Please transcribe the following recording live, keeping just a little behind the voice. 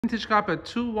Vintage carpet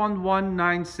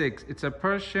 21196. It's a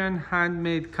Persian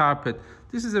handmade carpet.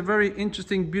 This is a very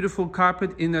interesting, beautiful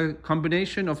carpet in a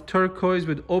combination of turquoise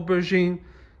with aubergine,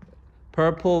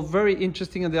 purple. Very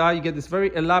interesting in the eye. You get this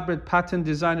very elaborate pattern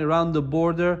design around the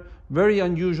border. Very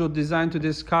unusual design to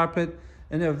this carpet,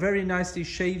 and a very nicely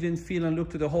shaven feel and look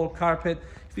to the whole carpet.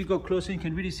 If you go closer, you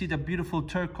can really see the beautiful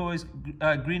turquoise,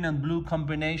 green and blue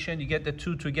combination. You get the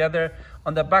two together.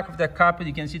 On the back of the carpet,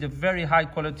 you can see the very high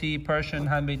quality Persian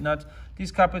handmade nuts.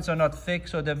 These carpets are not thick,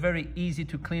 so they're very easy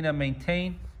to clean and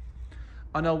maintain.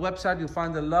 On our website, you'll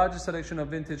find the largest selection of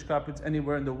vintage carpets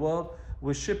anywhere in the world.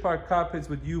 We ship our carpets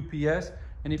with UPS.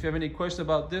 And if you have any questions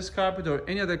about this carpet or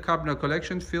any other carpet in our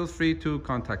collection, feel free to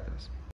contact us.